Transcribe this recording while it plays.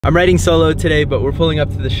I'm riding solo today, but we're pulling up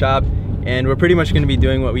to the shop and we're pretty much going to be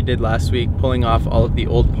doing what we did last week, pulling off all of the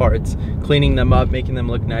old parts, cleaning them up, making them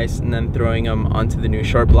look nice, and then throwing them onto the new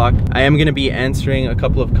short block. I am going to be answering a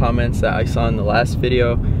couple of comments that I saw in the last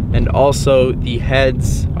video, and also the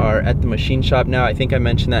heads are at the machine shop now. I think I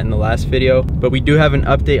mentioned that in the last video, but we do have an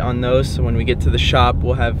update on those, so when we get to the shop,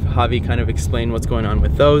 we'll have Javi kind of explain what's going on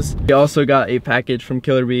with those. We also got a package from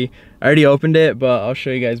Killer Bee. I already opened it, but I'll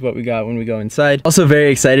show you guys what we got when we go inside. Also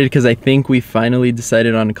very excited because I think we finally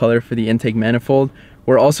decided on a color for the intake manifold.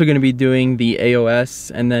 We're also going to be doing the AOS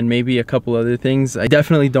and then maybe a couple other things. I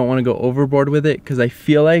definitely don't want to go overboard with it because I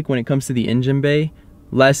feel like when it comes to the engine bay,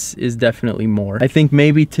 less is definitely more. I think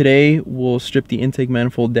maybe today we'll strip the intake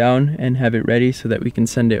manifold down and have it ready so that we can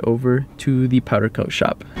send it over to the powder coat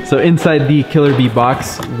shop. So inside the Killer Bee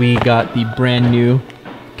box, we got the brand new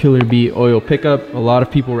Killer Bee oil pickup. A lot of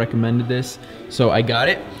people recommended this, so I got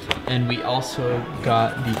it. And we also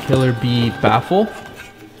got the Killer Bee Baffle.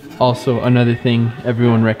 Also another thing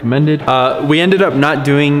everyone recommended. We ended up not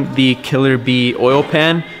doing the Killer Bee oil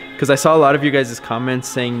pan because I saw a lot of you guys' comments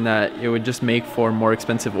saying that it would just make for more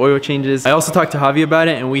expensive oil changes. I also talked to Javi about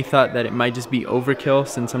it and we thought that it might just be overkill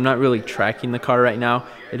since I'm not really tracking the car right now.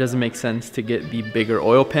 It doesn't make sense to get the bigger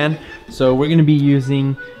oil pan. So we're gonna be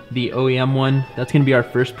using the OEM one. That's gonna be our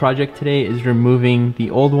first project today, is removing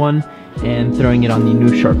the old one and throwing it on the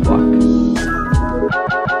new sharp block.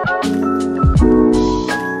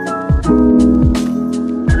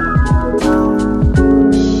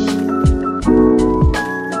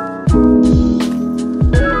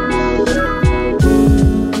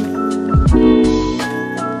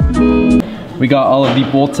 We got all of the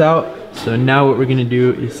bolts out, so now what we're gonna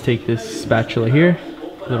do is take this spatula here,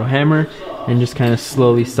 little hammer, and just kind of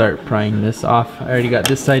slowly start prying this off. I already got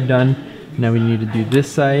this side done. Now we need to do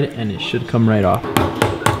this side and it should come right off.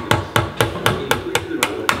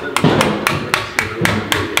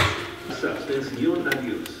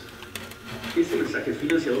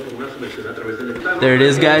 There it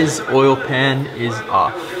is, guys. Oil pan is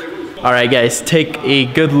off. All right, guys, take a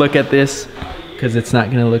good look at this because it's not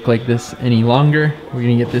gonna look like this any longer. We're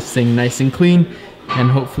gonna get this thing nice and clean and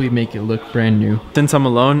hopefully make it look brand new. Since I'm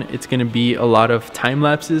alone, it's gonna be a lot of time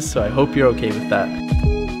lapses, so I hope you're okay with that.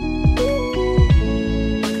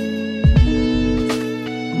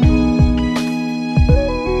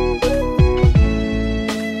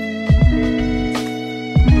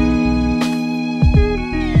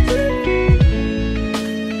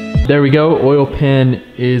 There we go, oil pan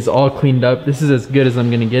is all cleaned up. This is as good as I'm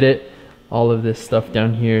gonna get it. All of this stuff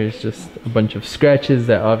down here is just a bunch of scratches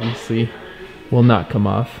that obviously will not come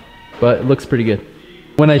off, but it looks pretty good.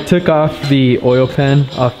 When I took off the oil pan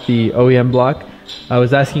off the OEM block, I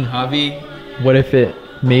was asking Javi what if it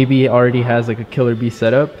maybe already has like a Killer Bee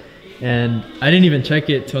setup, and I didn't even check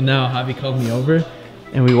it till now. Javi called me over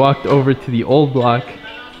and we walked over to the old block,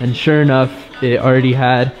 and sure enough it already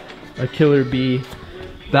had a Killer Bee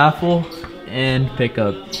baffle and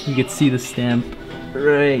pickup. You can see the stamp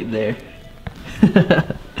right there.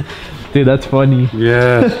 Dude, that's funny.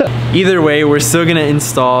 Yeah. Either way, we're still gonna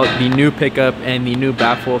install the new pickup and the new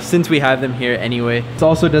baffle since we have them here anyway. It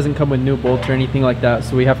also doesn't come with new bolts or anything like that,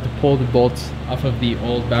 so we have to pull the bolts off of the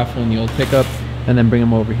old baffle and the old pickup and then bring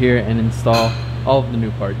them over here and install all of the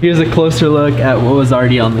new parts. Here's a closer look at what was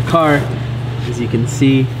already on the car. As you can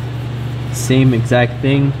see, same exact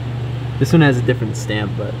thing. This one has a different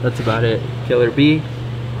stamp, but that's about it. Killer Bee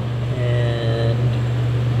and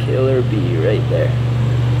Killer Bee right there.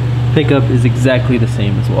 Pickup is exactly the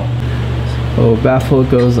same as well. So baffle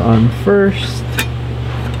goes on first,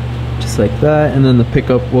 just like that, and then the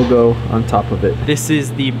pickup will go on top of it. This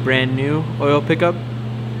is the brand new oil pickup.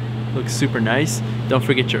 Looks super nice. Don't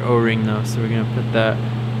forget your O-ring though, so we're gonna put that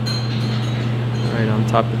right on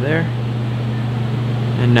top of there.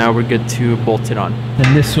 And now we're good to bolt it on.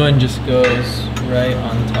 And this one just goes right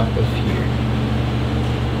on top of here.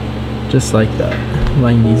 Just like that.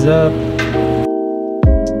 Line these up.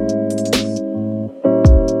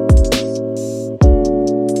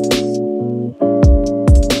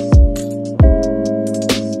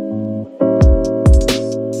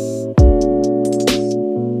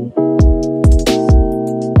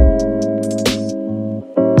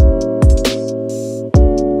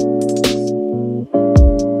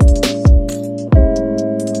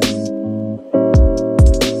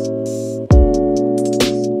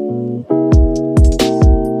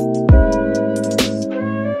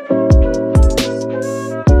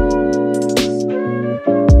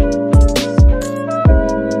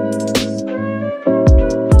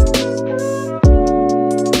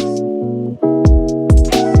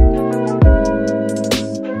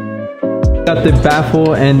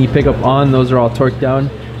 baffle and the pickup on, those are all torqued down.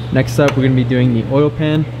 Next up, we're gonna be doing the oil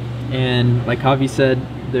pan. And like Javi said,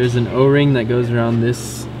 there's an O-ring that goes around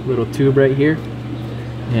this little tube right here.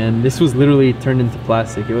 And this was literally turned into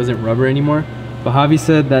plastic. It wasn't rubber anymore. But Javi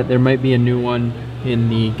said that there might be a new one in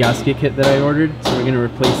the gasket kit that I ordered, so we're gonna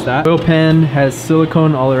replace that. Oil pan has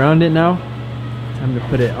silicone all around it now. Time to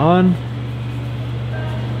put it on.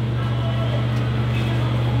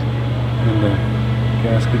 And the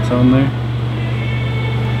gasket's on there.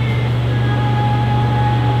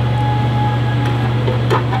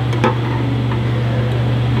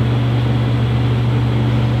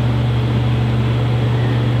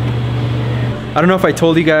 I don't know if I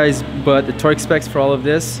told you guys, but the torque specs for all of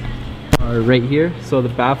this are right here. So the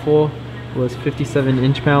baffle was 57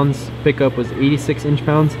 inch-pounds, pickup was 86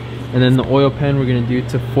 inch-pounds, and then the oil pan we're gonna do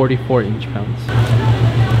to 44 inch-pounds.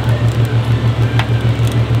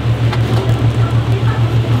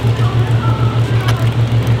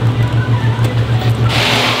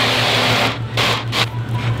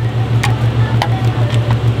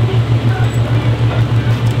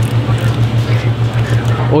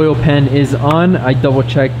 Oil pan is on. I double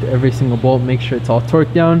checked every single bolt, make sure it's all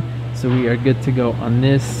torqued down, so we are good to go on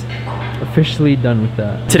this. Officially done with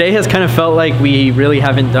that. Today has kind of felt like we really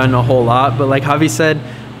haven't done a whole lot, but like Javi said,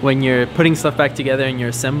 when you're putting stuff back together and you're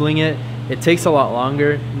assembling it, it takes a lot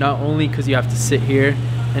longer, not only because you have to sit here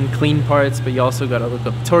and clean parts, but you also got to look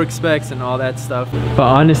up torque specs and all that stuff. But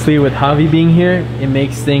honestly, with Javi being here, it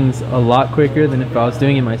makes things a lot quicker than if I was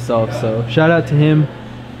doing it myself, so shout out to him.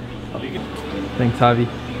 Thanks, Javi.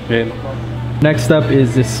 Next up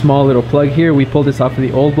is this small little plug here. We pulled this off of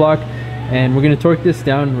the old block, and we're gonna torque this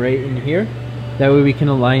down right in here. That way we can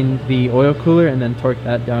align the oil cooler and then torque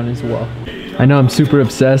that down as well. I know I'm super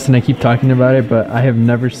obsessed and I keep talking about it, but I have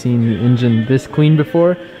never seen the engine this clean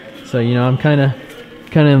before. So, you know, I'm kind of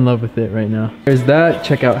in love with it right now. There's that.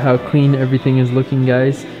 Check out how clean everything is looking,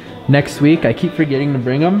 guys. Next week, I keep forgetting to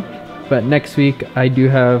bring them, but next week I do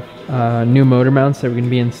have new motor mounts that we're gonna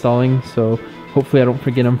be installing. So hopefully I don't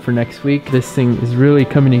forget them for next week. This thing is really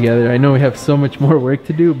coming together. I know we have so much more work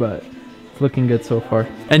to do, but it's looking good so far.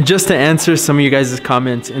 And just to answer some of you guys'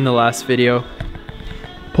 comments in the last video,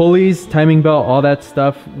 pulleys, timing belt, all that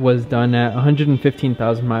stuff was done at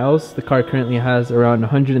 115,000 miles. The car currently has around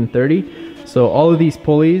 130. So all of these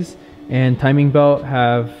pulleys and timing belt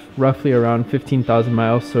have roughly around 15,000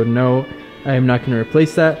 miles. So no, I am not going to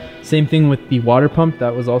replace that. Same thing with the water pump,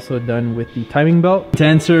 that was also done with the timing belt. To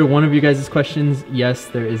answer one of you guys' questions, yes,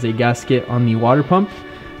 there is a gasket on the water pump.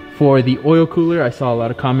 For the oil cooler, I saw a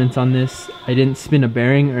lot of comments on this. I didn't spin a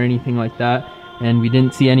bearing or anything like that, and we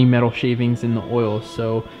didn't see any metal shavings in the oil,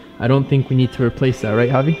 so I don't think we need to replace that, right,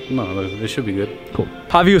 Javi? No, they should be good. Cool.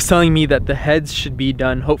 Javi was telling me that the heads should be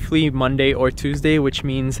done hopefully Monday or Tuesday, which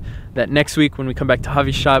means that next week when we come back to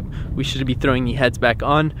Javi's shop, we should be throwing the heads back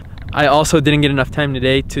on. I also didn't get enough time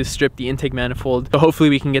today to strip the intake manifold, so hopefully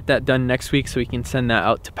we can get that done next week so we can send that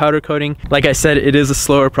out to powder coating. Like I said, it is a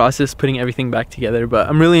slower process putting everything back together, but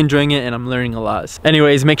I'm really enjoying it and I'm learning a lot.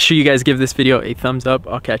 Anyways, make sure you guys give this video a thumbs up.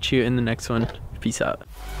 I'll catch you in the next one. Peace out.